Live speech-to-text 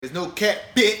There's no cat,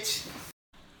 bitch.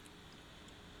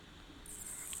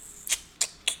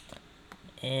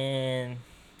 And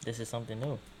this is something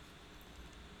new.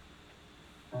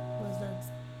 What's that?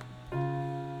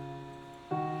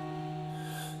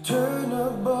 Turn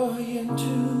a boy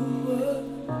into a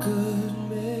good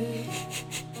man.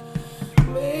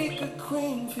 Make a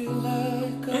queen feel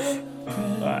like a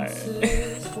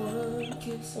princess. One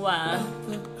kiss. Why?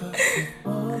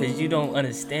 Cause you don't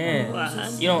understand. Why?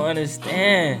 You don't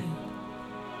understand.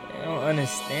 You don't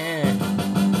understand.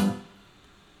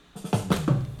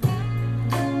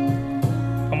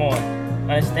 Come on.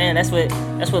 Understand.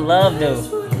 That's what love do.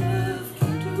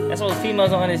 That's what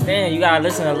females don't understand. You gotta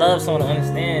listen to love song to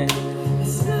understand.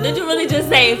 Did you really just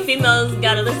say females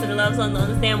gotta listen to love songs to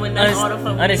understand when that's all the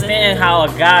fuck? Understand how a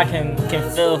guy can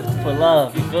feel for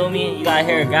love. You feel me? You gotta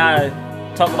hear a guy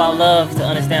talk about love to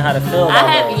understand how to feel about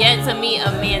I have love. yet to meet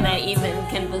a man that even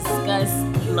can discuss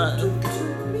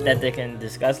love. That they can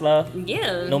discuss love?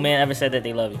 Yeah. No man ever said that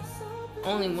they love you.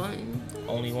 Only one.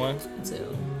 Only one?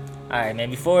 Two. Alright, man.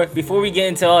 Before we get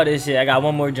into all this shit, I got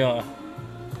one more joint.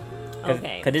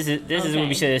 Okay. Cause this is what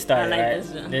we should have started, I like right?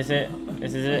 this joint. This it?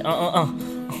 This is it?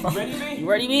 Ready, B? You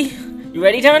ready, B? You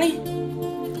ready, Johnny?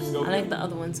 I like the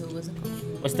other one too. What's it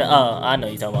called? What's the I know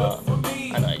you talking about.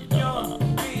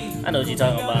 I know what you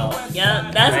talking about.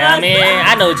 Yeah, that's Man, I mean,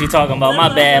 I know what you talking about. My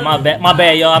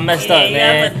bad, y'all. I messed up,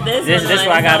 man. But This one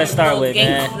what I gotta start with,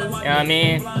 man. gangsters. You know what I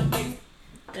mean?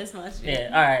 That's my shit.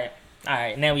 Yeah. All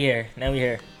right. Now we here.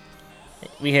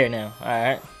 We here now. All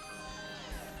right.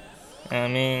 You know what I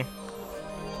mean?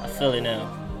 I feel it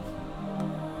now.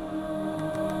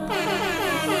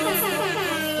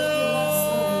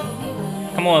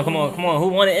 Come on. Who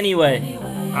want it anyway?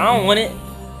 I don't want it.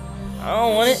 I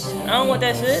don't want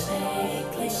that shit.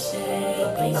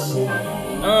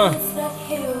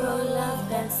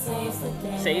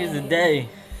 Saves the day.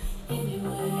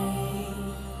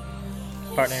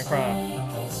 Partner in crime.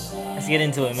 Let's get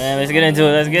into it, man. Let's get into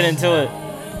it.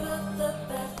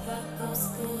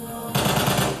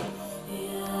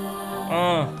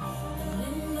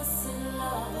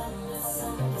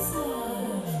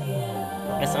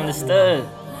 Misunderstood.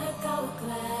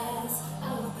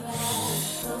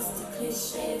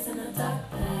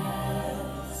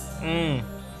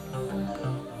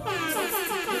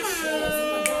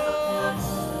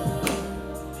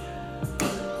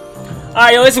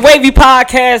 Alright, yo, it's Wavvveeeee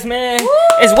podcast, man. Woo!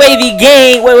 It's Wavvveeeee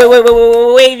gang. Wait,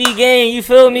 Wavvveeeee gang. You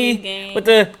feel me? Gang. With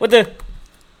the.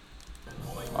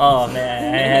 Oh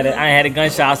man, I ain't had a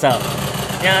gunshots out.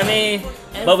 You know what I mean?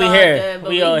 It's But we all here. good, but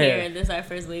We all here. This is our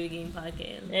first Wavvveeeee Game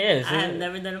podcast. Yes. I have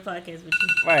never done a podcast with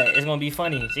you. Right, it's gonna be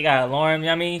funny. She got an alarm, you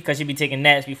know what I mean? Cause she be taking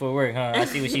naps before work, huh? I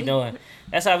see what she doing.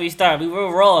 That's how we start. We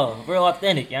real raw, real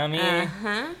authentic, you know what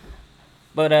I mean?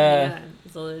 But Yeah.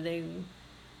 So today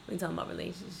we talking about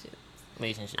relationships.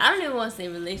 relationships. I don't even want to say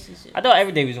relationships. I thought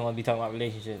every day we was gonna be talking about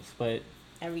relationships, but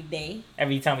Every day.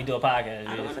 every time we do a podcast,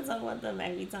 I don't want yes. to talk about them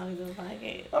every time we do a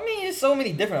podcast. I mean, it's so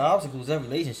many different obstacles of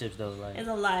relationships, though. Like It's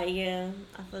a lot, yeah.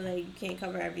 I feel like you can't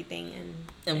cover everything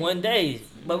in one day,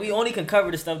 but we only can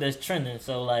cover the stuff that's trending.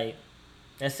 So, like,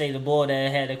 let's say the boy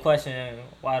that had the question,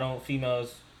 why don't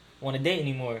females want to date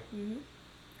anymore? Mm-hmm.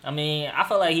 I mean, I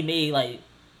feel like he made like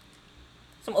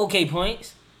some okay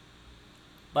points,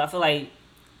 but I feel like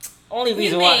only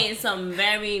reason He why. made some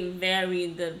very, very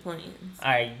good points. All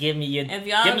right, give me your If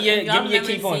y'all, give me your never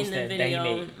key points seen the that he video,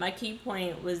 made. my key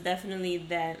point was definitely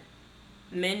that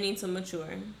men need to mature.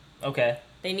 Okay.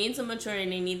 They need to mature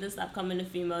and they need to stop coming to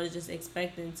females just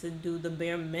expecting to do the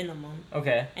bare minimum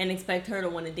Okay. and expect her to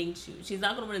want to date you. She's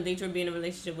not going to want to date you or be in a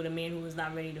relationship with a man who is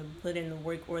not ready to put in the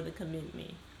work or the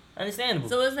commitment. Understandable.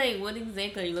 So it's like, what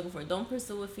exactly are you looking for? Don't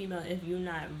pursue a female if you're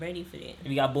not ready for that. If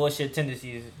you got bullshit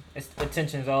tendencies, it's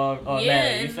attention's all Yeah,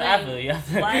 matter. You it's feel, like, I feel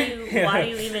you. why are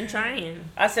you even trying?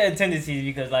 I said tendencies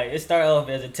because like it started off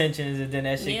as attentions and then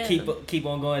that shit Yeah. keep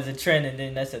on going as a trend and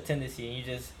then that's a tendency and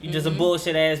you just a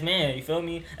bullshit ass man. You feel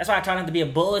me? That's why I try not to be a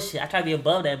bullshit. I try to be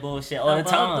above that bullshit all the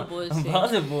time. The bullshit.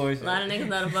 Above the bullshit. A lot of niggas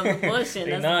not above the bullshit.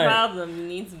 They That's not. the problem. You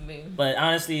need to be. But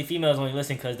honestly, females only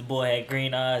listen because the boy had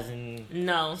green eyes and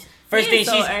No. first He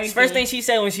thing is so first thing she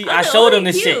said when I know, showed him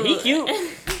he the shit. He cute. cute.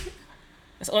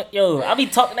 Yo, I be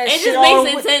talking that It shit just all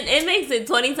makes it makes it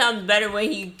 20 times better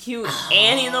when he cute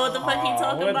and he know what the fuck he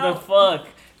talking what about. the fuck?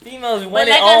 Females But want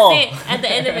like it all. I said, at the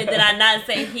end of it, did I not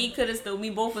say he could have still? We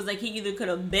both was like he either could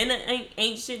have been an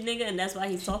ain't shit nigga, and that's why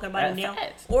he's talking about it now,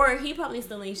 Facts. or he probably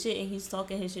still ain't shit and he's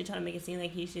talking his shit, trying to make it seem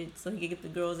like he shit, so he could get the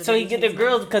girls. and So he they get the shit.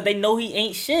 girls because they know he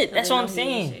ain't shit. So That's they what know I'm he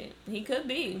ain't saying. shit. He could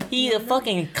be. He a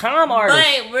fucking calm artist.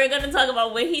 But we're gonna talk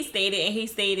about what he stated, and he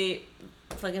stated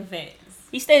fucking facts.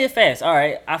 He stated facts. All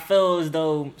right. I feel as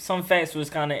though some facts was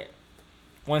kind of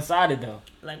one-sided though.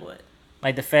 Like what?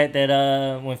 Like the fact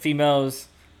that when females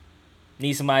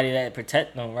need somebody that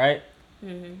protect them, right?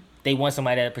 Mm-hmm. They want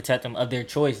somebody that protect them of their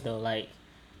choice though. Like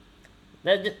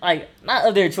that, like not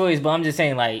of their choice, but I'm just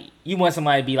saying like you want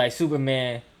somebody to be like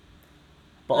Superman,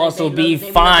 but Like, also they be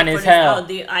looking fine for as this hell.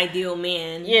 The ideal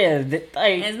man. Yeah, like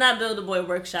And it's not Build a Boy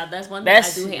Workshop. That's one thing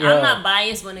That's- I do hate. yo. I'm not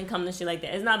biased when it comes to shit like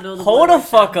that. It's not Build a Boy hold the Workshop.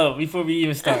 fuck up before we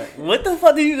even start. What the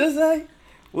fuck did you just say?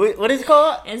 What is it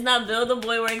called? It's not Build a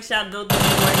Boy Workshop, Build a Boy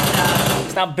Workshop.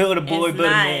 It's not build a boy, It's build a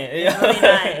not. man. It's really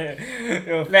not.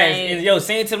 Yo, facts. Like- And, yo,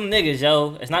 say it to them niggas,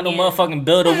 yo. It's not no Yeah. motherfucking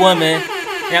build a woman. You know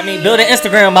what I mean? Build an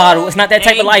Instagram model. It's not that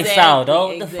type of lifestyle, though.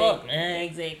 What the fuck, man?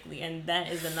 Exactly. And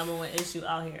that is the number one issue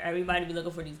out here. Everybody be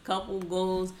looking for these couple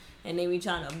goals, and they be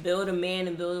trying to build a man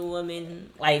and build a woman.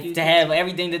 Like, You to do- have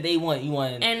everything that they want. You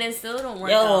want... And it still don't work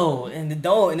Yo, out. and the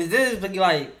don't. And this is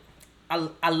like...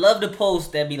 I love the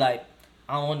post that be like,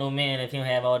 I don't want no man if he don't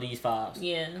have all these fives.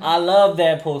 Yeah. I love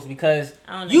that post because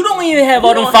I you don't even have You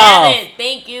all them don't have fives. it.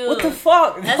 Thank you. What the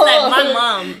fuck? That's like my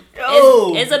mom.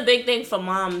 Yo. It's a big thing for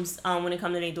moms when it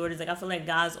comes to their daughters. Like I feel like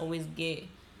guys always get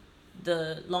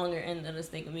the longer end of the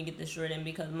stick and we get the short end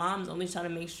because moms always try to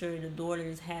make sure the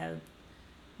daughters have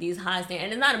these high standards.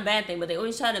 And it's not a bad thing, but they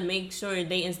always try to make sure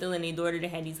they instill in their daughter to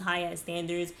have these high ass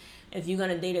standards. If you're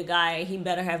gonna date a guy, he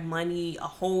better have money, a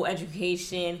whole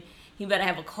education. He better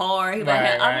have a car. He better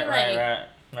have. I mean,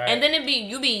 like, and then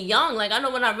you be young. Like I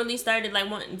know when I really started like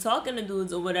wanting talking to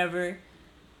dudes or whatever,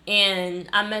 and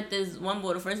I met this one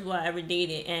boy, the first boy I ever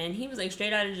dated, and he was like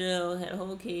straight out of jail, had a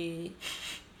whole kid,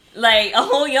 like a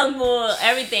whole young boy,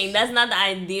 everything. That's not the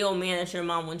ideal man that your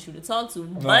mom wants you to talk to,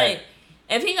 Right. but.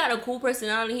 If he got a cool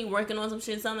personality, he working on some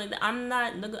shit, something like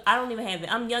that. I don't even have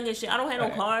it. I'm young as shit. I don't have no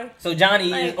car. So Johnny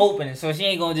is Like, open, so she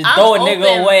ain't gonna just I'm throw a nigga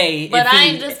open, away. But if I he-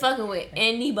 ain't just fucking with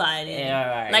anybody. Yeah,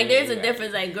 alright, like there's a right.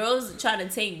 difference. Like girls try to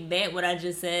take that what I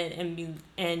just said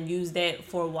and use that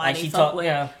for why Like they she fuck talk- with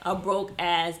yeah. a broke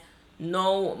ass,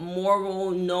 no moral,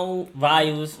 no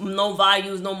values.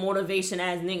 values, no motivation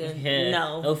ass nigga. Yeah.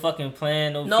 No. No fucking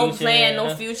plan, no No future. plan,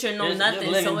 no future, no Just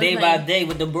nothing. living So day it's by like, day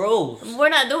with the bros. we're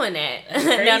not doing that. crazy.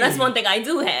 Now that's one thing I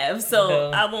do have, so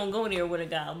Okay. I won't go there with a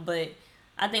guy. But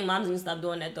I think moms need to stop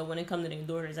doing that though. When it comes to their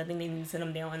daughters, I think they need to sit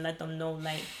them down and let them know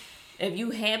like, if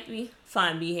you happy,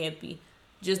 fine, be happy.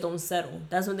 Just don't settle.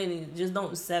 That's what they need. Just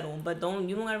don't settle. But you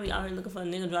don't gotta be out here looking for a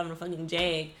nigga driving a fucking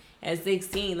Jag at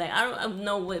 16. Like I don't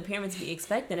know what parents be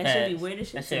expecting. That should be weird as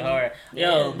shit. That to shit me. hard.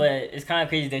 Yeah. Yo, but it's kind of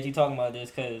crazy that you talking about this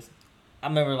because I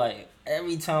remember like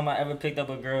every time I ever picked up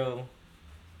a girl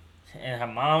and her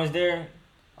mom was there.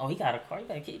 Oh, he got a car. You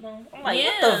gotta keep on. I'm like, Yeah,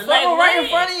 what the fuck? like, I'm right in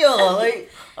what? front of y'all.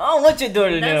 Like, I don't want your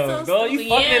daughter to That's know, so bro. You stupid.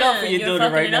 fucking it up for Yeah, your you're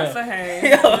daughter fucking right it now. up for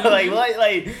her. Yo, like what?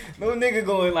 Like no nigga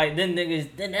going like then niggas.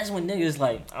 Then that's when niggas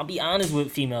like. I'll be honest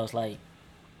with females. Like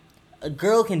a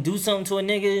girl can do something to a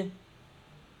nigga,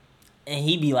 and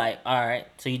he be like, all right,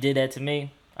 so you did that to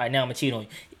me. All right, now I'm gonna cheat on you.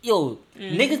 Yo,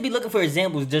 niggas be looking for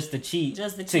examples just to cheat.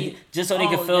 Just to cheat. Just so they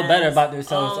can Oh, feel yes. better about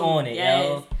themselves Oh, on it, yes.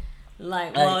 yo.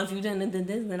 Like, Like- well, if you didn't did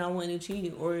this, then I wouldn't cheat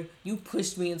you, or you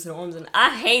pushed me into the arms, and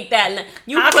I hate that.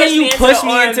 You How pushed can you me push into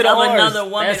me the arms into the of arms? another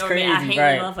woman, That's or man. I crazy, hate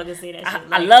right. when motherfuckers say that shit.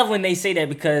 I Like, love when they say that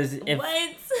because if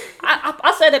what?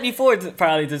 I said that before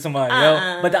probably to somebody, yo.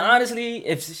 Uh-uh. But honestly,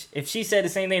 if she said the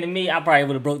same thing to me, I probably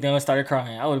would have broke down and started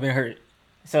crying. I would have been hurt.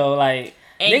 So like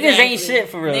niggas ain't shit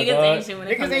for real. Niggas dog. ain't shit when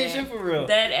it Niggas comes ain't to shit that. for real.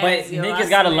 That But ass, yo, niggas I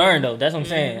gotta swear. learn though. That's what I'm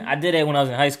saying. I did that when I was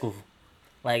in high school.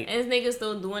 Like And niggas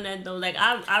still doing that though. Like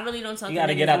I really don't talk You to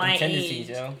gotta niggas get out them my tendencies,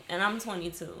 age, yo. and I'm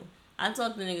 22. I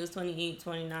talk to niggas 28,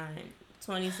 29,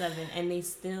 27, and they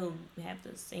still have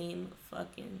the same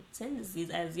fucking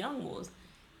tendencies as young boys,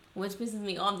 which pisses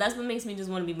me off. That's what makes me just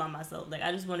want to be by myself. Like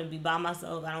I just want to be by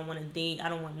myself. I don't want to date. I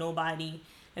don't want nobody.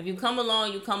 If you come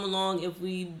along, you come along. If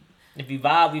we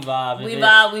vibe, we vibe. we If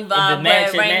vibe, we if vibe. it match,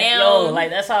 But it right match. now, Yo, like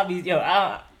that's how I be. Yo,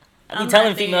 I be I'm telling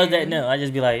not females there. that no. I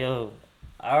just be like, yo,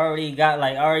 I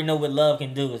already know what love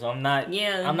can do. So I'm not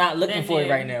looking been for it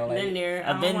there, right now. Like been there.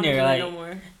 I've I been don't there. wanna Like do it no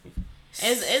more.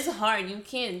 It's hard. You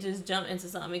can't just jump into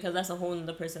something because that's a whole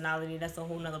nother personality. That's a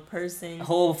whole nother person.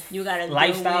 whole You gotta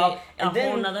lifestyle. deal with And a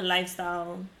then- whole nother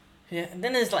lifestyle. Yeah, and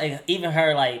then it's like even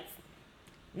her like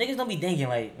niggas don't be thinking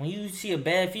like when you see a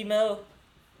bad female,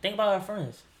 think about her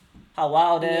friends. her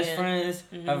wild ass Yeah. friends,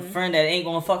 her friend that ain't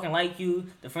gonna fucking like you,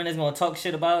 the friend that's gonna talk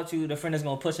shit about you, the friend that's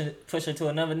gonna push her to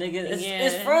another nigga.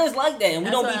 It's friends like that, and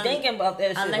we don't be thinking about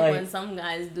that shit. I like when some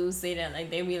guys do say that, like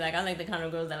they be like, I like the kind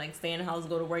of girls that like stay in the house,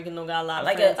 go to work, and don't got a lot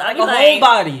of friends. I like a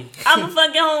homebody. I'm a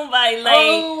fucking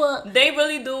homebody. Like they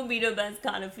really do be the best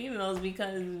kind of females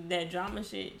because that drama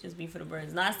shit just be for the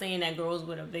birds. Not saying that girls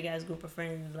with a big ass group of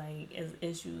friends like is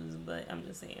issues, but I'm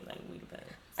just saying like we the best.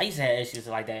 I used to have issues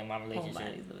like that in my relationship.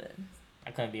 Homebody's the best.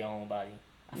 I couldn't be a homebody.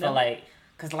 I felt like,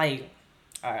 cause like,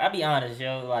 alright, I'll be honest,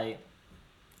 yo, like,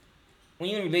 when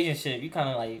you're in a relationship, you kind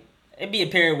of like, it'd be a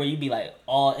period where you be like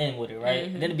all in with it, right?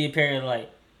 And then it'd be a period of like,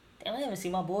 damn, I haven't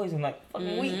seen my boys in like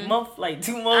fucking week, month, like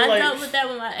 2 months. I dealt with that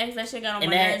with my ex. That shit got on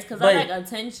my nerves because I like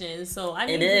attention. So I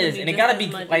need it is, and it gotta be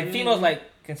like me. females like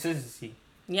consistency.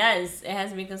 Yes, it has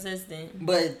to be consistent.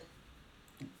 But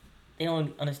they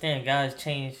don't understand guys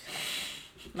change.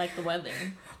 Like the weather.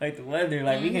 Like the weather,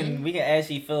 like we can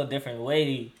actually feel a different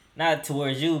way, not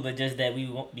towards you, but just that we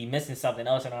won't be missing something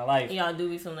else in our life. Y'all do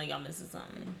be feeling like y'all missing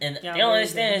something. And y'all they don't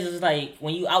understand. It's just like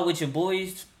when you out with your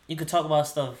boys, you could talk about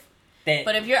stuff that.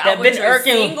 But if you're out with your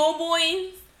single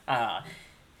boys,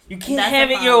 you can't have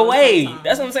it your way.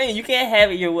 That's what I'm saying. You can't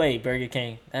have it your way, Burger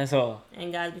King. That's all.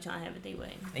 And guys be trying to have it their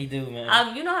way. They do,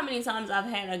 man. You know how many times I've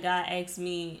had a guy ask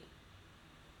me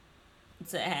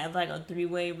to have like a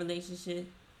 3-way relationship?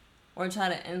 Or try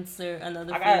to answer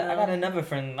another female. I got another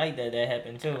friend like that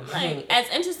happened too. Like, as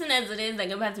interesting as it is, like,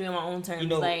 it would have to be on my own terms. You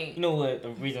know what the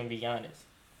reason, to be honest.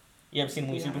 You ever seen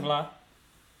the movie Superfly?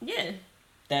 Yeah.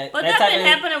 That been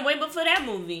happening way before that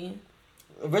movie.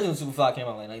 Original Superfly came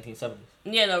out in like 1970s.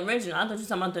 Yeah, the original. I thought you were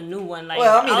talking about the new one. Like,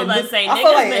 well, I mean, I was about to say,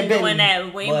 niggas like been doing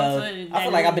that way before that. I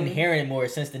feel like I've been hearing it more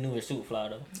since the newer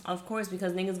Superfly, though. Of course,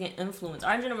 because niggas get influenced.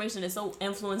 Our generation is so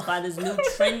influenced by this new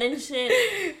trending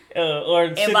shit.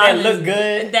 Or shit that look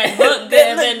good. That look good.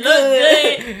 That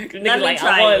look good. Niggas like,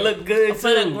 I want to look good, for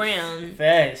too. the gram.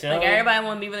 Facts, yo. Like, everybody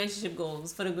want to be relationship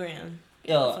goals for the gram.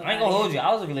 Yo, I ain't gonna hold you.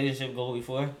 I was a relationship goal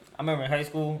before. I remember in high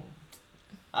school,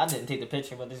 I didn't take the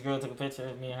picture, but this girl took a picture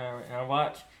of me and her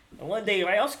watch. And one day,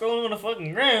 right, I was scrolling on the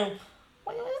fucking ground.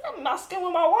 Like, I'm not still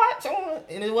with my watch on.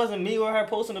 And it wasn't me or her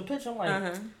posting the picture. I'm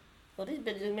like, well, this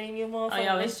bitch just made me a motherfucker. Oh,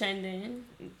 y'all was trending?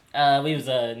 We was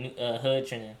hood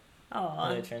trending. Oh,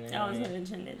 hood trending. I was hood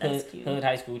trending. That's cute. Hood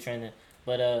high school trending.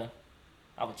 But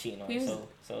I was cheating on her,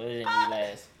 so it didn't really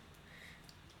last.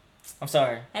 I'm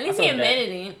sorry. At least he admitted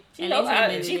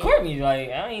it. She court me. Like,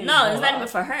 I ain't. No, it's not even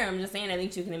for her. I'm just saying at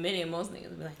least you can admit it. Most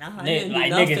niggas be like, nah, I didn't do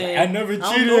nothing. Niggas, I never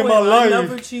cheated in my life. I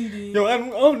never cheated. Yo,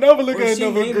 I'm never looking at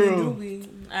another girl.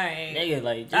 Alright. Nigga,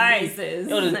 like, alright, sis.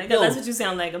 Because that's what you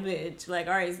sound like, a bitch. Like,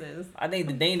 alright, sis. I think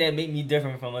the thing that made me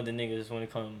different from other niggas when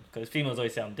it comes, because females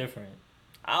always sound different.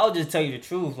 I'll just tell you the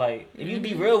truth. Like, if you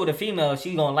be real with a female,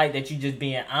 she gonna like that you just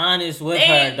being honest with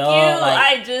her, dog. Like,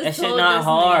 I just that shit not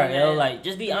hard, yo. Like,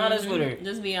 just be honest with her.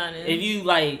 Just be honest. If you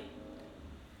like,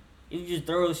 if you just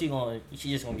throw, she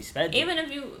just gonna be sped. Even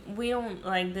if we don't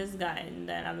like this guy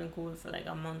that I've been cool with for like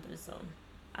a month or so.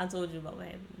 I told you about what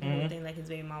happened. The whole thing, like his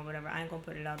baby mom, whatever. I ain't gonna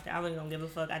put it out there. I really don't give a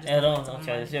fuck. I just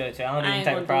don't even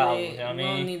take a problem. You know what I mean? We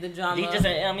don't need the drama.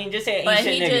 Just say but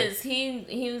shit,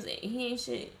 he ain't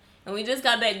shit. And we just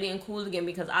got back being cool again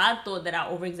because I thought that I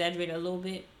over exaggerated a little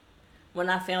bit when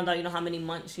I found out, how many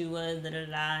months she was.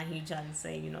 He tried to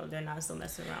say, they're not still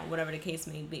messing around, whatever the case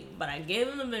may be. But I gave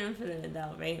him the benefit of the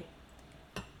doubt, right?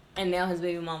 And now his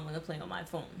baby mom wanna play on my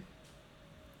phone.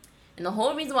 And the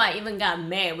whole reason why I even got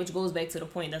mad, which goes back to the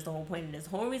point, that's the whole point of this.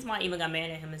 The whole reason why I even got mad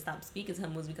at him and stopped speaking to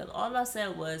him was because all I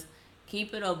said was,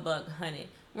 keep it a buck, honey.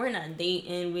 We're not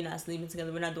dating, we're not sleeping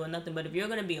together, we're not doing nothing. But if you're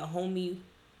gonna be a homie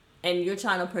and you're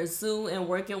trying to pursue and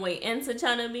work your way into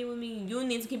trying to be with me, you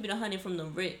need to keep it 100 from the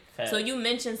rip. So you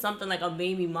mentioned something like a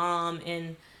baby mom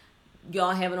and y'all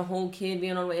having a whole kid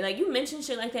being on the way. Like, you mentioned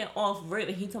shit like that off rip,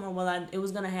 and he told me, well, it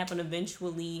was gonna happen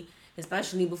eventually,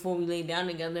 especially before we lay down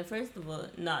together. First of all,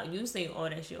 nah, you say all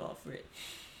that shit off rip.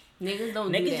 Niggas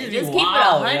don't do that. Just keep it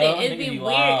 100. It'd be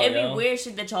weird. It'd be weird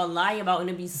shit that y'all lie about, and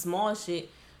it'd be small shit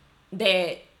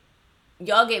that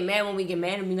y'all get mad when we get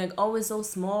mad and be like, oh, it's so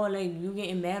small, like, you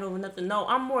getting mad over nothing. No,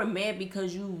 I'm more mad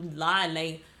because you lied.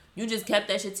 Like, you just kept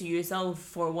that shit to yourself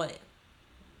for what?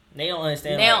 They don't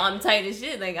understand. Now I'm tight as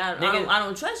shit. Like, I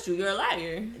don't trust you. You're a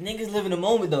liar. Niggas live in the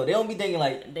moment, though. They don't be thinking,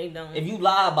 like... They don't. If you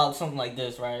lie about something like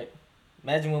this, right?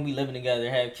 Imagine when we living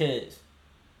together, have kids.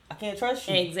 I can't trust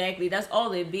you. Exactly. That's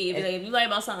all it be. If you lie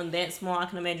about something that small, I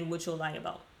can imagine what you'll lie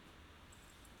about.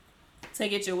 To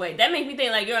get your way. That makes me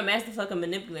think, like, you're a master fucking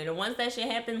manipulator. Once that shit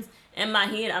happens in my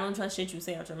head, I don't trust shit you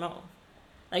say out your mouth.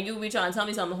 Like, you be trying to tell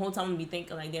me something the whole time and be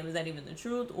thinking, like, damn, is that even the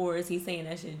truth? Or is he saying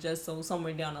that shit just so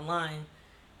somewhere down the line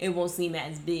it won't seem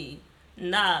as big.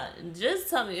 Nah, just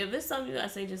tell me if it's something you gotta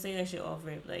say. Just say that shit off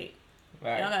rip. Like,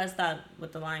 Right. y'all gotta stop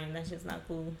with the lying. That shit's not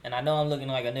cool. And I know I'm looking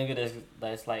like a nigga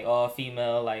that's like all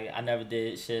female. Like I never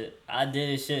did shit. I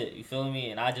did shit. You feel me?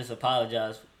 And I just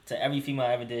apologize to every female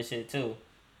I ever did shit to,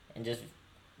 and just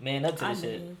man up to the shit.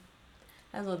 Did.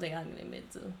 That's one thing I can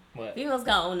admit to. What? Females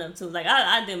gotta own up too. Like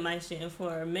I did my shit, and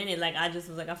for a minute, like I just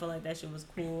was like, I feel like that shit was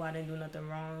cool. I didn't do nothing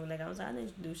wrong. Like I was like, I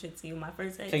didn't do shit to you. My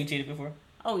first ex. So you cheated before?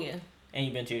 Oh yeah. And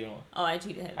you been cheated on? Oh, I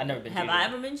cheated. I never been. Have cheated I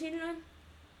on. ever been cheated on?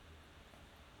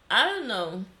 I don't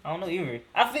know. I don't know either.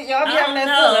 I think y'all be I having don't that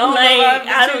know. feeling.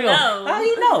 I don't know. How do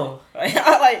you know?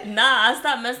 Like, Nah, I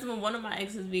stopped messing with one of my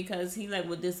exes because he like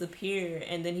would disappear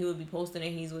and then he would be posting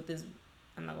and he's with this.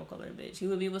 I'm not gonna call her a bitch. He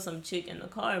would be with some chick in the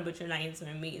car, but you're not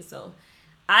answering me. So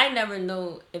I never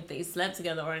know if they slept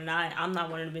together or not. I'm not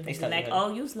one of the bitches be like,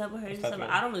 oh, you slept with her. You slept with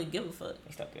her. I don't really give a fuck.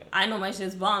 I know my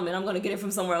shit's bomb and I'm gonna get it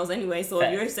from somewhere else anyway. So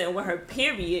if you're sitting with her,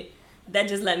 period, that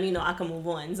just let me know I can move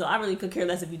on. So I really could care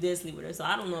less if you did sleep with her. So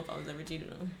I don't know if I was ever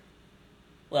cheated on.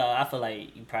 Well, I feel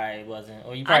like you probably wasn't,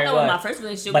 or you probably I know was. in my first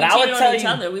relationship, but we cheated on each you,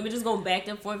 other. We would just go back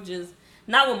and forth, just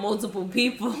not with multiple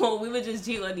people. We would just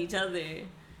cheat on each other.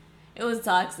 It was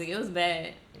toxic. It was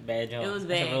bad. Bad job. It was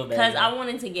bad because I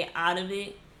wanted to get out of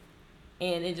it,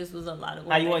 and it just was a lot of.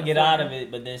 How you want to get out of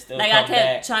it, but then still like come I kept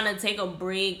back. trying to take a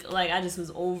break. Like I just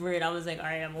was over it. I was like, all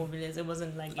right, I'm over this. It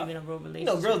wasn't like even a real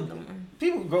relationship. Girls,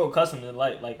 people grow accustomed to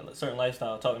like a certain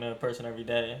lifestyle, talking to a person every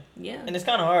day. Yeah. And it's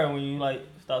kind of hard when you like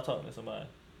stop talking to somebody.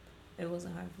 It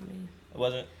wasn't hard for me. It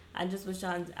wasn't. I just was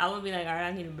trying. I would be like, all right,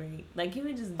 I need a break. Like, can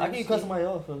we just? How can you cut somebody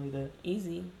off like that?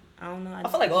 Easy. I don't know. I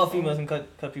feel like all females can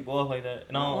cut people off like that,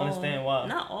 and I don't understand why.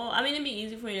 Not all. I mean, it'd be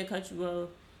easy for me to cut you off,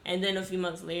 and then a few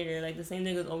months later, like the same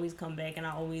niggas always come back, and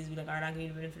I always be like, all right, I give you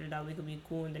the benefit of the doubt. We could be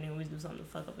cool, and then they always do something to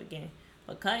fuck up again.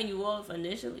 But cutting you off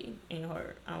initially ain't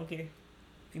hard. I don't care.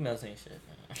 Females ain't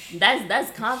shit, man.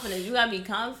 That's confidence. You gotta be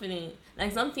confident.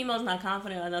 Like some females not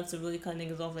confident enough to really cut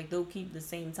niggas off. Like they'll keep the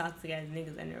same toxic ass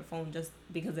niggas in their phone just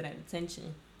because of that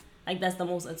attention. Like that's the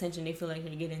most attention they feel like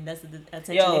they're getting. That's the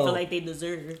attention they feel like they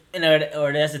deserve. And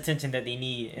or that's attention that they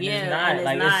need. And it's not.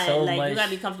 It's so like much. you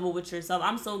gotta be comfortable with yourself.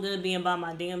 I'm so good being by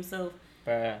my damn self.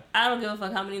 Bruh. I don't give a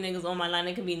fuck how many niggas on my line.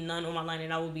 There could be none on my line,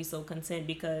 and I will be so content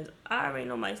because I already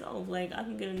know myself. Like I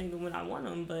can get a nigga when I want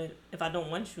him, but if I don't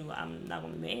want you, I'm not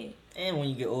gonna be mad. And when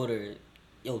you get older,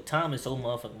 yo, time is so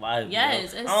motherfucking valuable.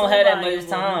 Yes, yo. it's I don't so have that valuable. much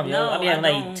time, yo. No, I be having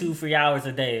like don't. 2-3 hours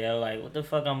a day, yo. Like, what the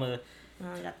fuck? I'm a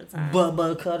I don't got the time.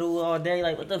 butt cuddle all day.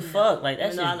 Like, what the fuck? Like,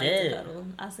 that shit's I like dead. to cuddle.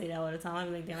 I say that all the time.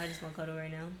 I'm like, damn, I just want to cuddle right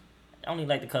now. I only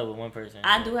like to cuddle with one person.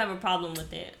 I do have a problem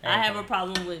with that. I have a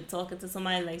problem with talking to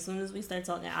somebody. Like, as soon as we start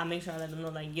talking, I make sure I let them know,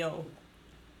 like, yo,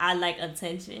 I like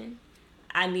attention.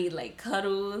 I need, like,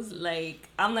 cuddles. Like,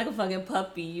 I'm like a fucking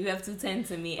puppy. You have to tend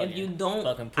to me. If you don't,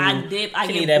 I dip. I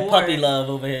she get need that bored. puppy love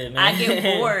over here, man. I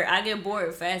get bored. I get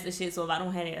bored fast as shit. So if I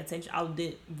don't have that attention, I'll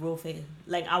dip real fast.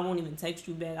 Like, I won't even text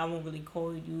you back. I won't really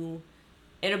call you.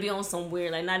 It'll be on some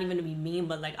weird, like, not even to be mean,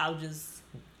 but, like, I'll just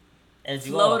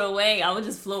float away. I would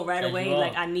just float right away.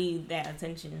 Like, I need that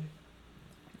attention.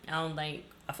 I don't like...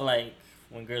 I feel like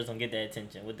when girls don't get that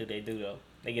attention, what do, though?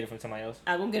 They get it from somebody else?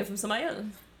 I gonna get it from somebody else.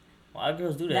 Why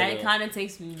girls do that? That kind of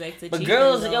takes me back to but cheating.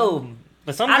 Girls, though. yo,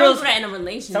 but some I girls... don't do that in a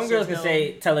relationship, some girls can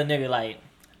though. tell a nigga, like,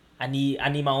 I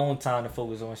need my own time to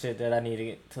focus on shit that I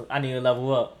need to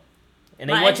level up. And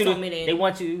they want you to... They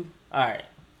want you... Alright.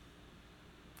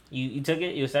 You took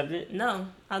it? You accepted it? No,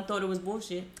 I thought it was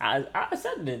bullshit. I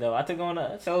accepted it though. I took on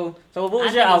a so what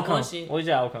was your outcome? What was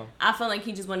your outcome? I felt like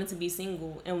he just wanted to be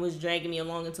single and was dragging me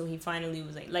along until he finally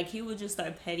was like he would just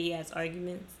start petty ass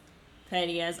arguments.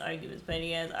 And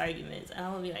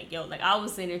I would be like, yo, like I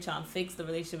was sitting there trying to fix the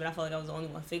relationship and I felt like I was the only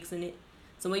one fixing it.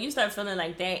 So when you start feeling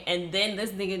like that and then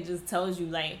this nigga just tells you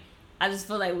like, I just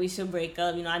feel like we should break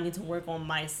up. You know, I need to work on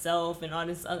myself and all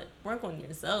this other. Work on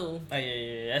yourself. Oh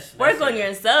yeah. Work on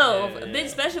yourself, yeah. bitch.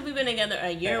 Especially if we've been together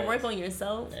a year. Yeah. Work on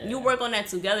yourself. Yeah. You work on that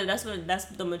together. That's where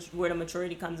the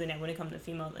maturity comes in at when it comes to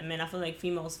females. And men, I feel like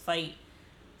females fight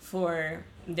for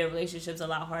their relationships a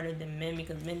lot harder than men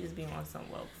because men just be on some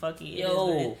fuck it.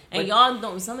 Yo, and y'all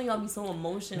don't. Some of y'all be so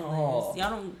emotional. No. Y'all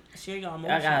don't share y'all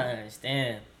emotions. I gotta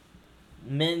understand.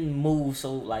 Men move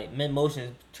so like men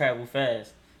motions travel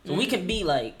fast. So we can be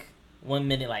like 1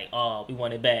 minute like, oh, we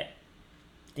want it back.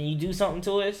 Then you do something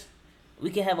to us, we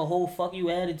can have a whole fuck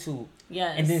you attitude.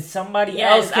 Yes. And then somebody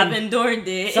else can I've endured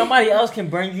it. Somebody else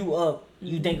can burn you up.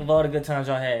 You think of all the good times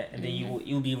y'all had, and then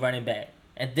you'll be running back.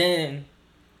 And then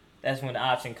that's when the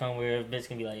option come where a bitch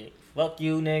can be like, fuck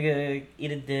you, nigga,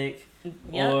 eat a dick.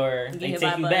 Yep. Or they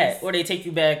take you back. Or they take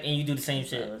you back and you do the same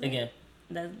shit again.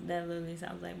 That literally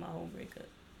sounds like my whole breakup.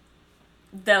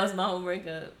 That was my whole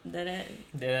breakup. That.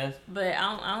 Yeah. But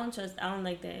I don't trust. I don't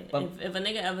like that. But, if a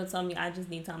nigga ever told me I just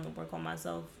need time to work on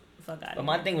myself, fuck out. But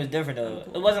my thing was different though.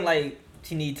 Cool. It wasn't like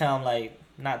she need time like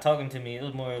not talking to me. It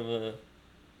was more of a,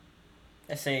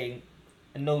 let's say,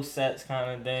 a no sex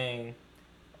kind of thing.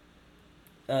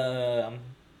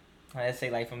 I'd say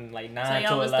like from like 9 so to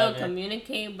y'all 11. would still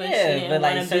communicate, but yeah, she didn't but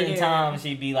like wanna certain be there. times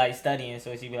she'd be like studying,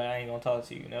 so she'd be like, I ain't gonna talk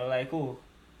to you. You know, like cool.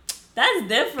 That's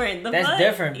different. That's fuck?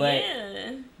 different, but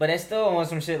Yeah. but that's still on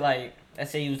some shit like,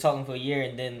 let's say you was talking for a year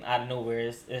and then out of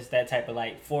nowhere it's that type of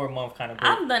like 4-month kind of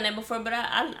break. I've done that before, but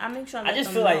I make sure I let just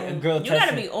them feel like know. a girl You gotta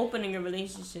testing- be open in your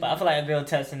relationship. But I feel like a girl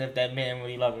testing if that man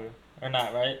really love her or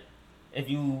not, right? If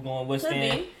you gonna Could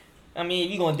withstand. be. I mean,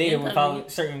 if you gonna date It her could without be.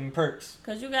 certain perks.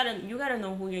 Cause you gotta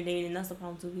know who you're dating. That's the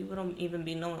problem too. People don't even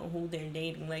be knowing who they're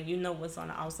dating. Like you know what's on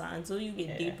the outside until you get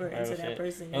Yeah, deeper real into shit. that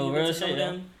person Oh, and you real get to know shit, yeah.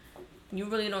 them. You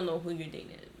really don't know who you're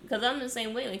dating. Cause I'm the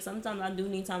same way. Like sometimes I do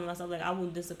need time to myself. Like I will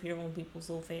disappear on people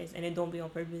so fast, and it don't be on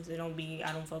purpose. It don't be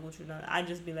I don't fuck with you. Nothing. I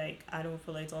just be like I don't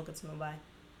feel like talking to nobody.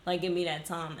 Like give me that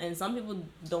time. And some people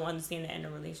don't understand that in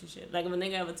a relationship. Like if a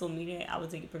nigga ever told me that, I would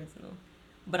take it personal.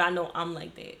 But I know I'm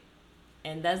like that.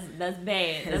 And that's bad.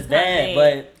 That's It's bad,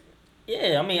 but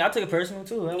yeah, I mean, I took it personal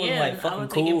too. I wasn't Yeah, like I fucking would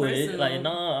take it cool with it. personal. Like, no,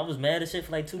 I was mad as shit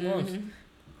for like 2 months.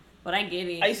 But I get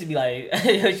it. I used to be like,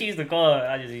 she used to call.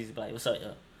 I just used to be like, what's up,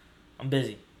 yo? I'm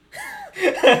busy.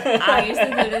 I used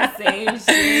to do the same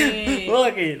shit.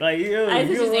 Fuck it, like yo, I used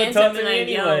to you just don't want to answer talk and to be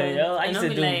me like, anyway, yo. I and used I'll to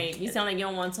be do. like, you sound like you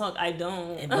don't want to talk. I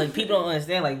don't. But people don't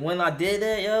understand. Like when I did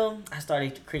that, yo, I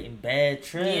started creating bad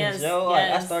trends, Yes, yo. Like I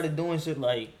yes. started doing shit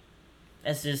like,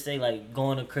 let's just say like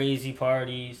going to crazy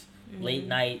parties, late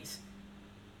nights,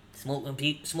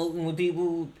 smoking with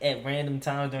people at random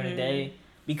times during the day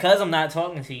because I'm not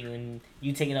talking to you and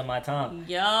you taking up my time.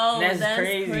 Yo, That's that's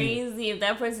crazy. crazy. If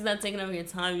that person's not taking up your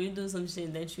time, you do some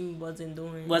shit that you wasn't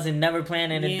doing. Wasn't never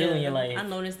planning to do in your life. I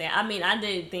noticed that. I mean, I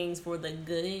did things for the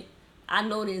good. I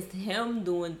noticed him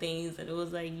doing things that it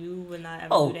was like you would not ever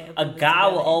do that. if A we was guy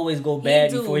will together. always go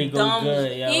bad do before he go dumb-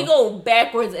 good, yo. He go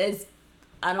backwards as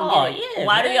I don't get it. yeah,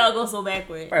 Why man. do y'all go so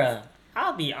backwards? Bruh,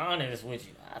 I'll be honest with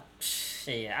you.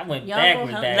 I went Y'all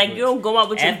backwards. like you don't go out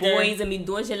with After- your boys and be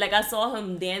doing shit. Like I saw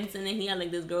him dancing and he had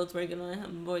like this girl twerking on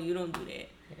him. Boy, you don't do that.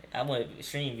 I went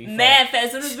extreme before. Mad fast.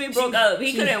 As soon as we broke up,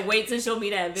 he couldn't wait to show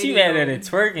me that video. She mad at it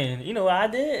twerking. You know what I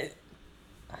did?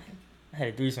 I had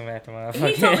a threesome after my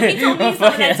fucking. He told me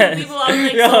some of that to people. I was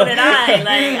like, so did I. Like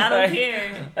I don't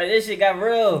care. Like this shit got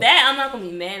real. That I'm not gonna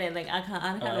be mad at. Like I kind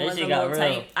Oh, of that was a shit got little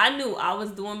real. tight. I knew I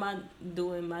was doing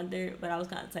my dirt, but I was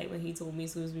kind of tight when he told me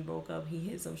as soon as we broke up, he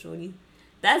hit some shorty.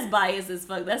 That's biased as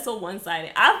fuck. That's so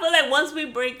one-sided. I feel like once we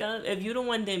break up, if you the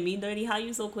one did me dirty, how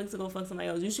you so quick to go fuck somebody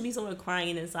else? You should be somewhere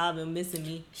crying and sobbing, missing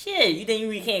me. Shit, you think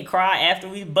we can't cry after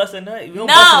we bust a nut? We don't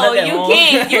No, bust a nut that you long.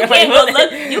 can't. You Like, can't what? even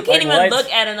look. You can't Like, even what?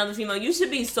 look at another female. You should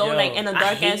be so Yo, like in a I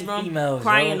dark ass hate room females,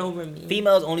 crying yo. over me.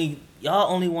 Females only,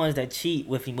 y'all only ones that cheat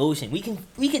with emotion. We can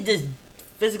just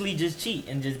physically just cheat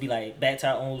and just be like back to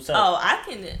our own self. Oh, I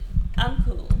can. I'm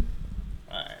cool.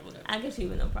 Alright, whatever. I can cheat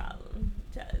with no problem.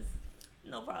 Just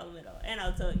no problem at all. And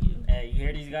I'll tell you. Hey, you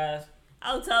hear these guys?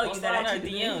 I'll tell Don't you slide that I her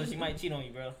cheated. DMs. She might cheat on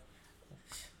you, bro.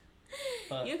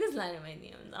 Fuck. You can slide in my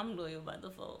DMs. I'm loyal by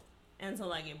default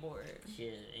until I get bored.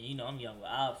 Shit, and you know I'm young with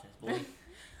options, boy.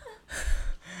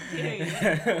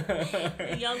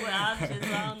 Period. Young with options.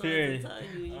 So I don't know Period. what to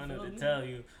tell you. You I don't know feel what to me? tell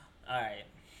you. Alright.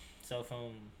 So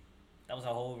that was a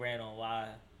whole rant on why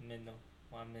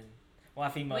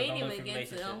females We don't didn't look for even get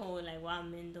to the relationships. whole like why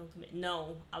men don't commit.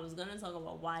 No, I was gonna talk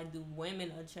about why do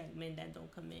women attract men that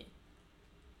don't commit.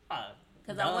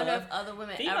 Because I wonder if other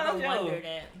women ever wonder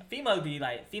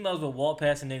that. Females will walk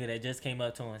past a nigga that just came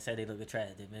up to him and said they look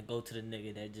attractive and go to the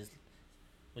nigga that just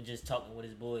was just talking with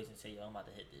his boys and say, yo, I'm about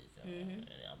to hit this. And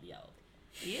I'll be out.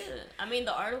 Yeah, I mean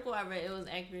the article I read, it was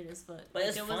accurate as fuck. But Like,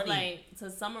 it's it was funny. like, to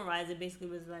summarize, it basically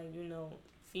was like,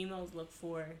 females look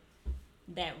for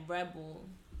that rebel.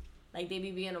 Like they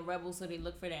be being a rebel, so they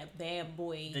look for that bad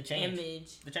boy The change.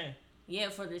 image. The chain. Yeah,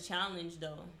 for the challenge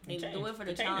though. They The do change. it for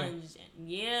The the change. challenge.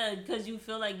 Yeah, because you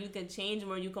feel like you can change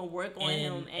him or you can work on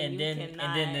him, and you then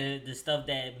cannot. and then the stuff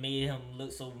that made him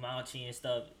look so mouthy and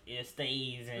stuff, it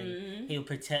stays and he'll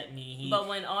protect me. But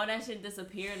when all that shit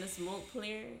disappear and the smoke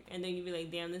clear, and then you be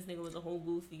like, damn, this nigga was a whole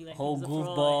goofy, like whole he was a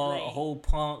fraud, goofball, like, a whole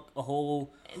punk, a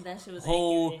whole and that shit was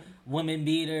whole accurate. woman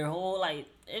beater, whole like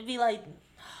it'd be like,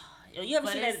 yo, you ever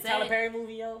But seen it that Tyler said- Perry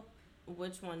movie, yo?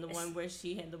 Which one? The one where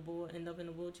she had the bull end up in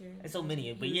the wheelchair? It's so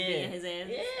many, but He was yeah, beating his ass.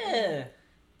 yeah,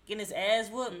 getting his ass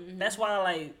whooped. That's why,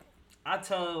 like, I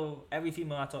tell every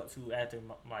female I talk to after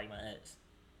my ex,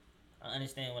 I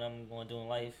understand what I'm going to do in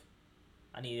life.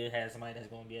 I need to have somebody that's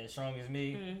gonna be as strong as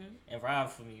me and ride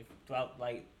for me throughout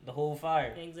like the whole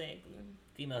fire. Exactly.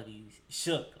 Females be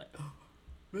shook like,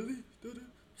 really?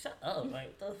 Shut up!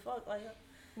 Like what the fuck? Like,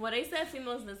 Well, they said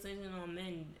females' decision on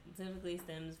men typically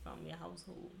stems from your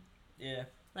household. yeah.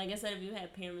 Like I said, if you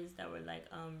had parents that were like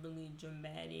really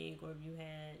dramatic, or if you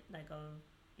had like a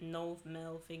no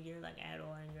male figure like at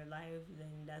all in your life, then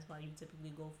that's why you typically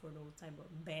go for those type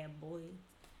of bad boys.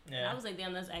 Yeah. And I was like,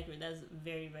 damn, that's accurate. That's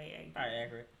very, very accurate. Alright,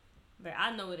 accurate. But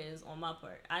I know it is on my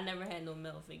part. I never had no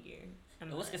male figure.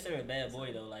 What's considered a bad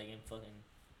boy though? Like in fucking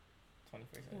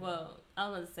 21st century. Well, I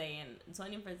was gonna say in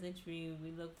 21st century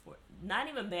we look for not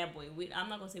even bad boy. I'm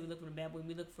not gonna say we look for the bad boy.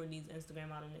 We look for these Instagram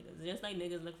model niggas. Just like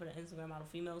niggas look for the Instagram model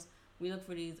females, we look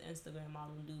for these Instagram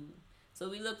model dudes. So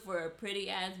we look for pretty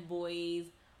ass boys,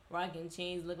 rocking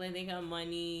chains, look like they got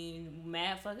money,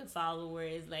 mad fucking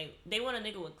followers. Like they want a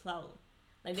nigga with clout.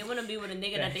 Like they want to be with a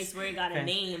nigga that they swear got a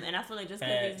name. And I feel like just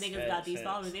because these niggas got these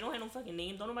followers, they don't have no fucking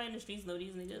names. Don't nobody in the streets know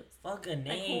these niggas. Fuck a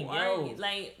name, like, yo.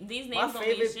 Like these names don't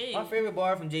mean shit. My favorite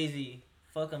bar from Jay-Z.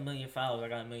 Fuck 1 million followers. I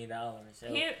got $1 million.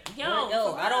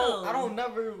 Yo, I don't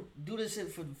never do this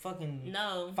shit for fucking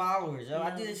followers. Yo,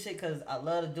 I do this shit because I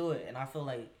love to do it, and I feel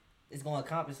like it's gonna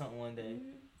accomplish something one day.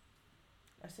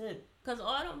 That's it. Cause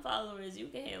all them followers, you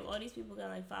can have all these people got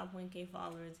like 5.k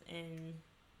followers, and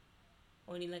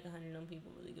only like 100 of them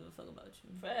people really give a fuck about you.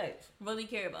 Facts. Really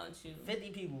care about you. 50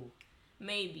 people.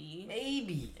 Maybe.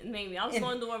 I was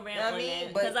going to do a rant on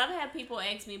that. Because I've had people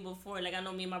ask me before. Like, I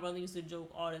know me and my brother used to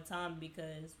joke all the time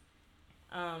because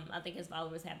I think his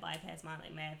followers had bypassed mine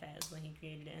like mad fast when he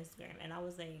created Instagram. And I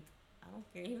was like, I don't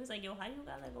care. He was like, yo, how you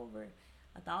got like over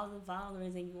 1,000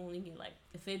 followers and you only get like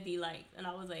 50 likes? And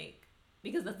I was like,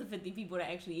 because that's the 50 people that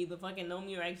actually either fucking know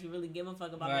me or actually really give a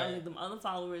fuck about me. I was like, them other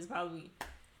followers probably...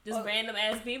 just random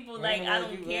ass people, like I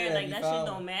don't care, like that shit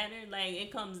don't matter. Like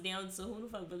it comes down to who the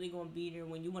fuck really gonna be there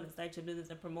when you want to start your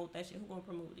business and promote that shit. Who gonna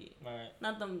promote it? Right.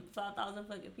 Not them 5,000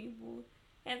 fucking people.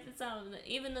 Half the time,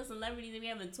 even the celebrities, they be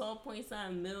having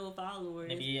 12.7 mil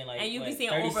followers, and you be seeing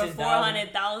over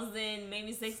 400,000,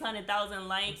 maybe 600,000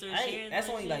 likes or shares. That's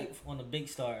only like on the big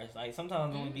stars. Like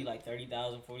sometimes only be like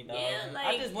 30,000, 40,000. Yeah, like,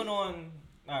 I just went on.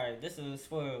 All right, this is a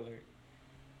spoiler alert.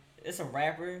 It's a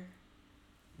rapper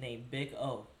named Big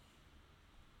O.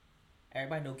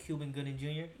 Everybody know Cuban Gooding Jr.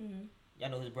 Mm-hmm.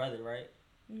 Y'all know his brother, right?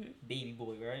 Mm-hmm. Baby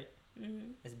boy, right?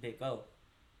 Mm-hmm. It's Big O.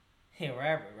 He a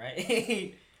rapper,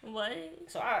 right? What?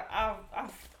 So I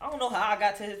don't know how I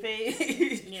got to his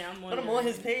page. Yeah, I'm on. But I'm on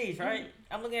his page, right?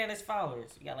 Mm-hmm. I'm looking at his followers.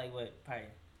 You got like what? Probably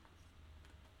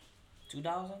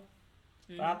 2,000,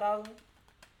 5,000.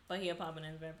 But he a poppin'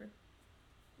 ass rapper.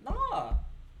 Nah.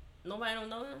 Nobody don't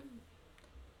know him.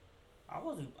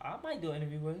 I might do an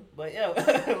interview with him, but yo,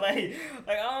 like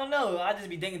I don't know. I just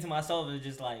be thinking to myself, it's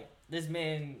just like this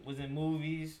man was in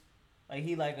movies, like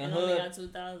he like a and hood. Only got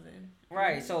 2,000.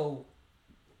 Right. So,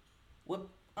 what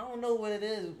I don't know what it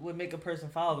is would make a person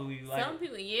follow you. Like some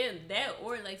people, yeah, that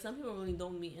or like some people really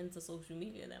don't be into social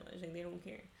media that much. Like they don't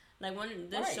care. Like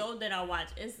the show that I watch,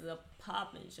 it's a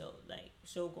popping show. Like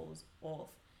show goes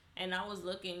off, and I was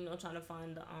looking, trying to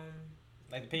find the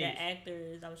like the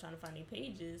actors. I was trying to find their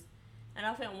pages. And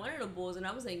I found one of the bulls, and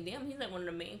I was like, damn, he's like one of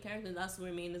the main characters. I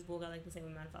swear me and this bull got like the same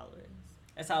amount of followers.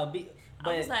 That's how it be.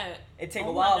 But I was like, it take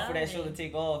a while for that show to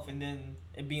take off, and then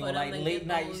it be on like late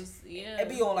nights. Yeah. It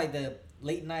be on like the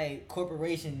late night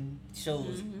corporation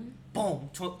shows. Mm-hmm. Boom,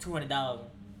 $200.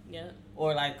 Yeah.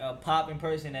 Or like a popping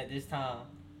person at this time.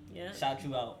 Yeah. Shout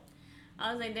you out.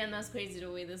 I was like, damn, that's crazy the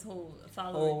way this whole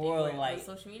follower thing works. Like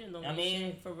social media don't mean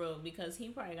shit for real, because he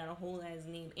probably got a whole ass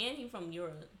name, and he from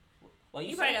Europe. Well,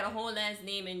 you probably got a whole ass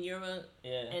name in Europe,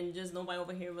 and just nobody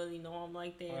over here really know him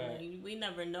like that. Right. Like, we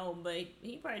never know, but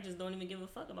he probably just don't even give a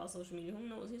fuck about social media. Who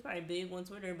knows? He's probably big on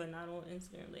Twitter, but not on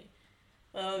Instagram. Like,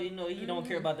 well, he don't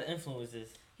care about the influences.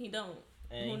 He don't.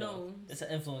 And, who knows? It's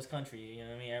an influence country. You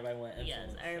know what I mean? Everybody want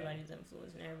influence. Yes, everybody's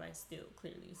influenced, and everybody's still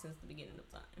clearly since the beginning of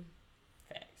time.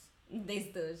 Facts. They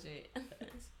still shit.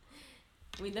 Facts.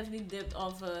 We definitely dipped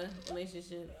off a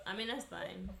relationship. I mean, that's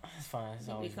fine. That's fine.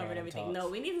 We covered everything. Talks. No,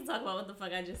 we need to talk about what the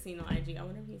fuck I just seen on IG. I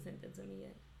wonder if he sent it to me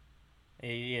yet.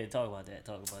 Yeah, talk about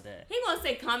that. He gonna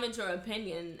say comment your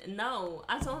opinion. No,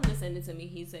 I told him to send it to me.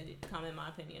 He said comment my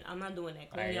opinion. I'm not doing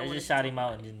that. Alright, I just shout him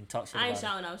out and then talk shit about it. I ain't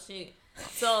shouting out shit.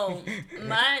 So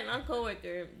my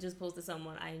coworker just posted something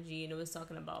on IG, and it was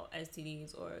talking about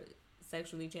STDs or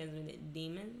sexually transmitted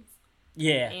demons.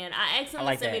 Yeah. And I asked him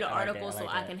to send me the article so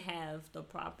I can have the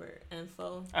proper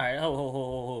info. Alright,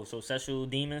 ho. So sexual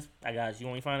demons, I got you. You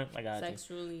want me to find it? I got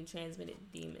Sexually transmitted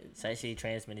demons. Sexually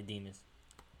transmitted demons.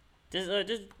 Just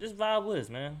vibe with us,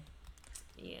 man.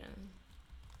 Yeah.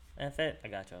 In fact, I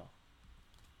got y'all.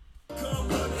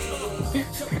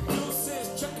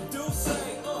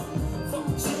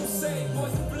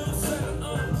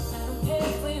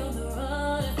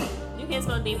 You can't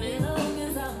spell demon.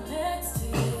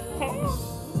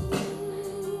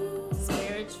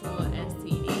 Spiritual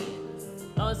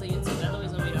STDs. Oh, it's a YouTube. I thought it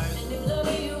was gonna be the artist. And if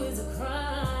loving you is a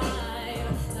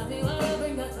crime, tell me why I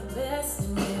bring out the best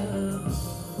in you.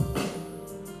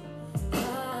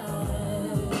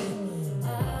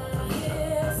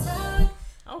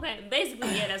 Okay,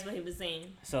 basically, yeah, that's what he was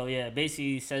saying. So yeah,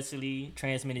 basically sexually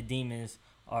transmitted demons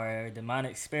are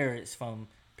demonic spirits from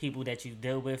people that you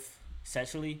deal with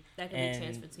sexually. That can and be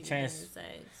transferred to you during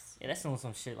sex. Yeah, that's on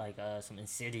some shit like some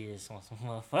Insidious on some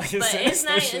motherfuckers. But it's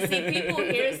not. See, people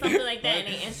hear something like that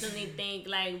and they instantly think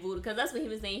like voodoo, because that's what he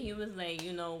was saying. He was like,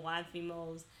 you know, why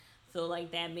females feel like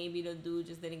that? Maybe the dude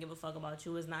just didn't give a fuck about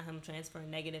you. It's not him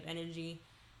transferring negative energy.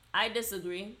 I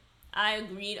disagree. I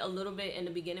agreed a little bit in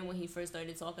the beginning when he first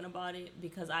started talking about it,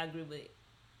 because I agree with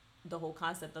the whole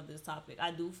concept of this topic.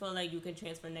 I do feel like you can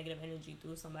transfer negative energy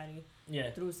through somebody.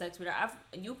 Yeah. Through sex with her.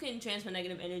 You can transfer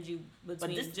negative energy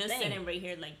between just sitting right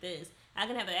here like this. I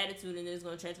can have an attitude and it's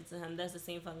going to transfer to him. That's the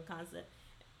same fucking concept.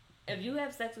 If you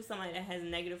have sex with somebody that has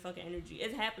negative fucking energy,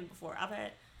 it's happened before. I've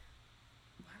had...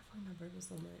 Why am I burping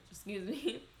so much? Excuse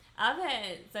me. I've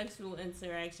had sexual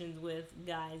interactions with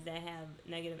guys that have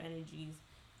negative energies.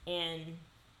 And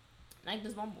like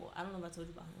this one boy, I don't know if I told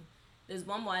you about him. This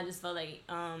one boy, I just felt like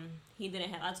he didn't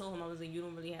have. I told him, I was like, you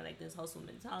don't really have like this hustle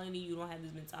mentality. You don't have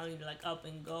this mentality to like up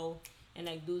and go and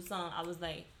like do something. I was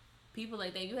like, people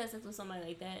like that. You had sex with somebody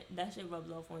like that. That shit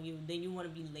rubs off on you. Then you want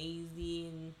to be lazy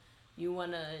and you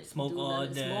want to smoke all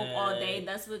day.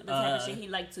 That's what the type of shit he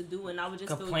liked to do. And I would just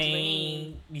complain, feel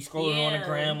drained. Be scrolling on the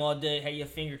gram all day. Have your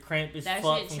finger cramp as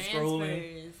fuck from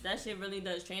scrolling. That shit really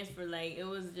does transfer. Like it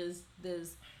was just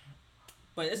this.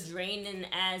 But it's draining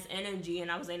ass energy,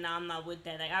 and I was like, nah, I'm not with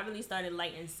that. Like I really started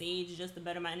lighting sage just to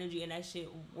better my energy, and that shit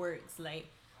works. Like,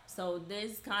 so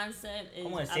this concept is. I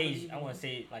want to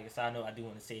say like a side note. I do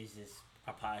want to sage this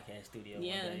our podcast studio.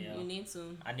 Yeah, one day, yo. You need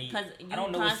to. Because I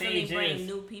don't know what sage bring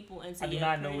new people into. I do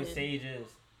not know what sage is.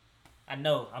 I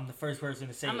know. I'm the first person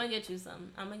to say. I'm gonna get you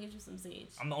some. I'm gonna get you some sage.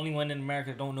 I'm the only one in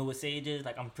America that don't know what sage is.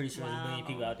 Like I'm pretty sure there's a million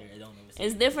people out there that don't know what sage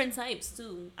is. It's different types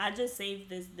too. I just saved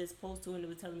this post too, and it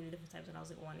was telling me the different types, and I was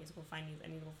like, oh, I need to go find these. I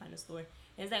need to go find a store. And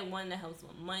it's like one that helps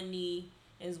with money.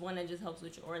 Is one that just helps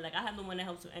with your aura. Like I have the one that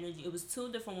helps with energy. It was two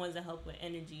different ones that help with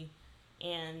energy,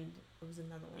 and it was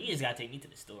another one. You just gotta take me to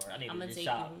the store. I need to just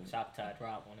shop till I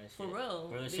drop on this shit. For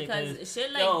real. Because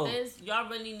shit like this, y'all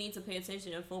really need to pay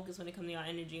attention and focus when it comes to y'all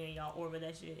energy and y'all aura.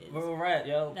 That shit is. Real right,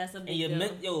 yo. That's a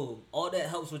big deal. All that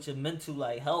helps with your mental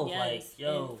like health. Yes, like,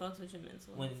 yo. It fucks with your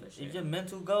mental. When for sure. if your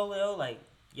mental go, yo, like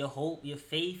your hope, your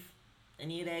faith,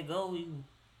 any of that go,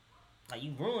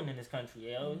 you ruined in this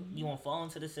country, yo. Mm-hmm. You won't fall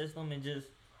into the system and just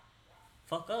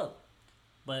fuck up.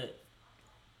 But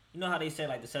you know how they say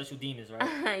like the sexual demons,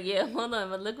 right? Yeah, hold on,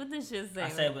 but look what this shit say.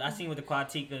 I seen with the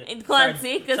Quatika. And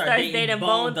Quatika starts dating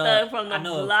Bone Thug from the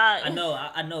block.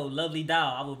 I know. Lovely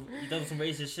Dow. I would do some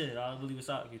racist shit. I don't believe what's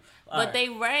up. But they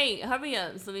right. Hurry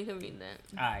up so we can read that.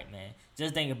 All right, man.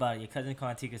 Just think about it. Your cousin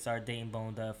Quantika started dating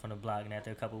Bone Thug from the block, and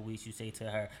after a couple of weeks, you say to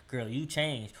her, "Girl, you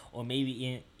changed," or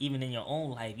maybe even in your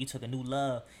own life, you took a new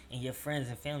love, and your friends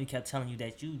and family kept telling you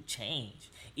that you changed,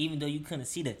 even though you couldn't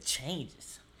see the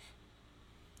changes.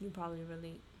 You probably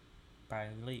relate.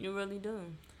 Probably. You really do.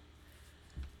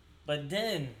 But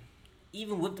then,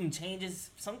 even with them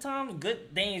changes, sometimes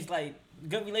good things like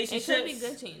good relationships. It could be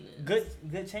good changes.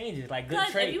 Good changes, like good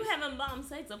traits. Because if you having bomb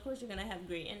sex, of course you're gonna have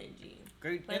great energy.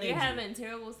 But if you're having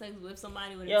terrible sex with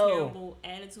somebody with a terrible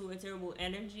attitude or terrible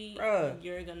energy,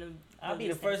 you're gonna. I'll be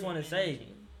the first one to say,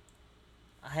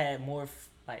 I had more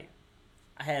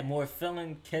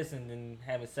feeling kissing than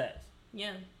having sex.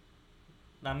 Yeah.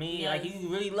 I mean, like you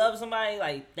really love somebody,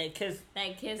 like that kiss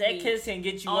can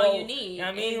get you all you need. You know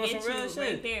what I mean? With some real shit.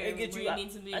 Right there, it get you. You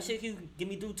need to be. That shit can get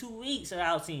me through 2 weeks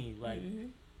without seeing you. Like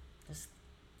that's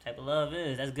type of love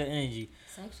is. That's good energy.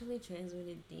 Sexually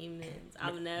transmitted demons.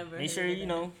 I've never. Make sure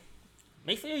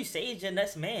make sure you sage your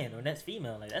next man or next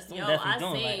female. Like that's what I'm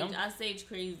definitely doing. I sage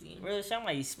crazy. Real shit. I'm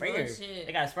like sprayer.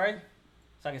 They got spray.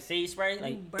 So I can sage spray.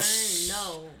 Like you burn.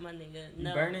 No, my nigga.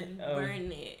 No. Burn it.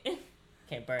 Burn it.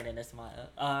 Can't burn it. That's my.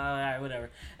 Alright, whatever.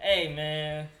 Hey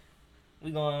man,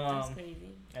 we going. That's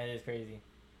crazy. That is crazy.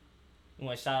 You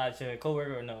want to shout out to your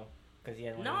coworker or no? Cause he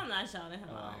had one. No, I'm not shouting him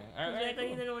out. Alright, cool.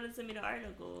 He didn't want to send me the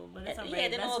article, but it's alright. Yeah,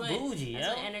 that's all bougie.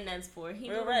 That's what internet's for. He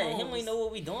We're right. He don't even know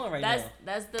what we doing right now.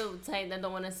 That's the type that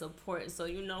don't want to support. So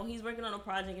he's working on a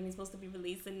project and he's supposed to be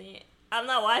releasing it. I'm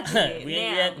not watching it. We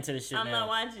ain't reacting to this shit. I'm not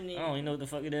watching it. I don't even know what the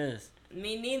fuck it is.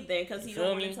 Me neither, because he Feel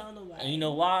don't want me? to tell nobody. And you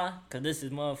know why? Cause this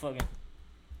is motherfucking.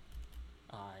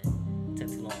 It took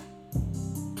too long.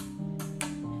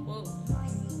 Whoa.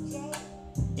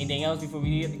 Anything else before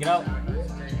we get out?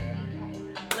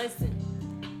 Listen.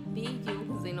 Be you,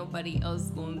 because ain't nobody else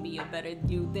going to be a better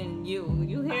you than you.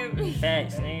 You hear me?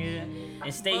 Facts, nigga.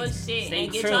 And stay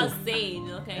and get true. y'all sage, okay? You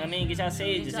know what I mean? Get y'all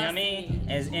sages, you know what I mean?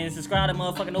 Sage. And subscribe to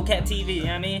motherfucking No Cap TV, you know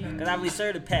what I mean? Cause I really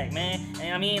serve the pack, man. And you know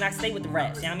what I mean? I stay with the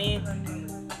raps, you know what I mean?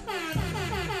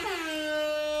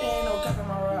 Ain't no cap in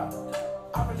my rap.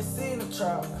 I really seen the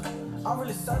trap. I'm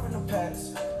really serving the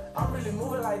packs. I'm really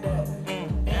moving like that.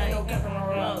 Ain't no cap in my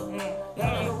rap. Y'all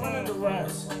nigga running the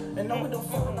rats. And no, we don't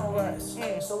fuck with no rats.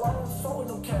 So why don't we fuck with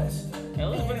them cats? It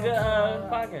was a pretty good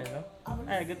podcast, though.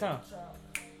 I had a good time.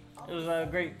 It was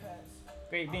great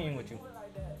being with you. You know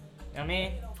what I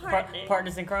mean?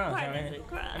 Partners in crime. You know what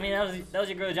I mean? I mean, that was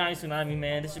your girl Johnny Tsunami,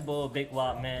 man. This your boy Big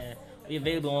Wop, man. We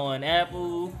available on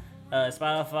Apple,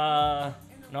 Spotify,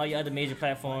 and all your other major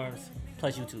platforms,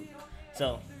 plus YouTube.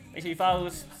 So make sure you follow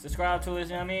us, subscribe to us.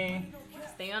 You know what I mean?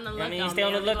 Stay on the You know lookout. what I mean? Stay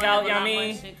on the man. We lookout. gonna You know have what I a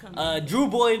lot more shit coming. mean? Drew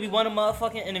Boy, we want a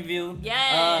motherfucking interview.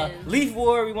 Yes. Leaf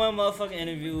War, we want a motherfucking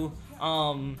interview.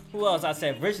 Who else? I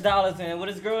said Rich Dollars and what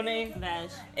is the girl name? Vash.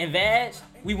 And Vag,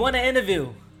 we want an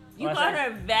interview. You What I called say?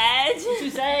 her Vash? What you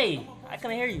say? I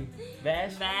couldn't hear you.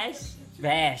 Vash? Vash?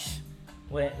 Vash.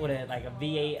 What like a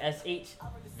V-A-S-H?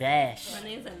 Vash. My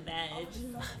name's a Vash.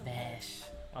 Vash.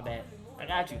 My bad. I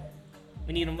got you.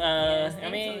 We need them, Yes, I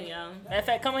mean, thank you, yo. matter of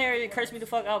fact, come here and curse me the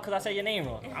fuck out because I said your name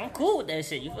wrong. I'm cool with that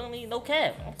shit. You feel me? No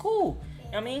cap. I'm cool.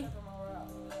 You know what I mean?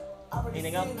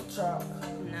 Anything else?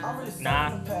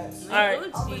 Nah. Alright.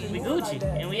 Gucci. We Gucci.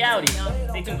 And we outie.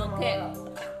 Stay tuned. Okay.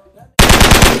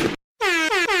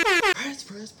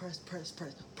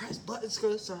 Press button,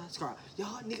 subscribe.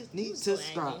 Y'all niggas need to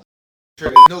subscribe.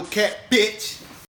 No cap, bitch.